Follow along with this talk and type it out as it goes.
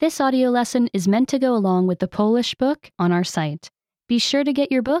This audio lesson is meant to go along with the Polish book on our site. Be sure to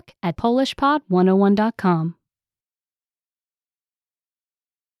get your book at polishpod101.com.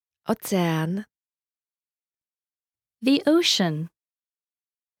 Ocean. The ocean.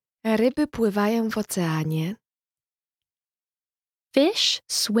 Ryby pływają w oceanie. Fish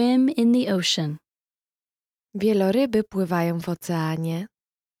swim in the ocean. Wieloryby pływają w oceanie.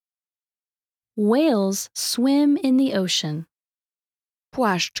 Whales swim in the ocean.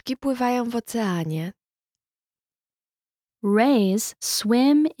 Płaszczki pływają w oceanie. Rays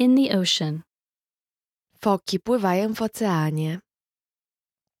swim in the ocean. Foki pływają w oceanie.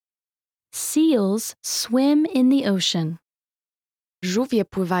 Seals swim in the ocean. Żółwie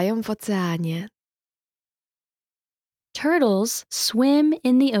pływają w oceanie. Turtles swim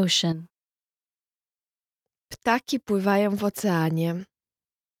in the ocean. Ptaki pływają w oceanie.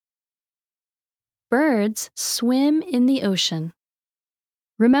 Birds swim in the ocean.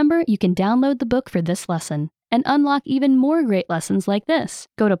 Remember, you can download the book for this lesson and unlock even more great lessons like this.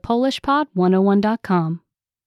 Go to polishpod101.com.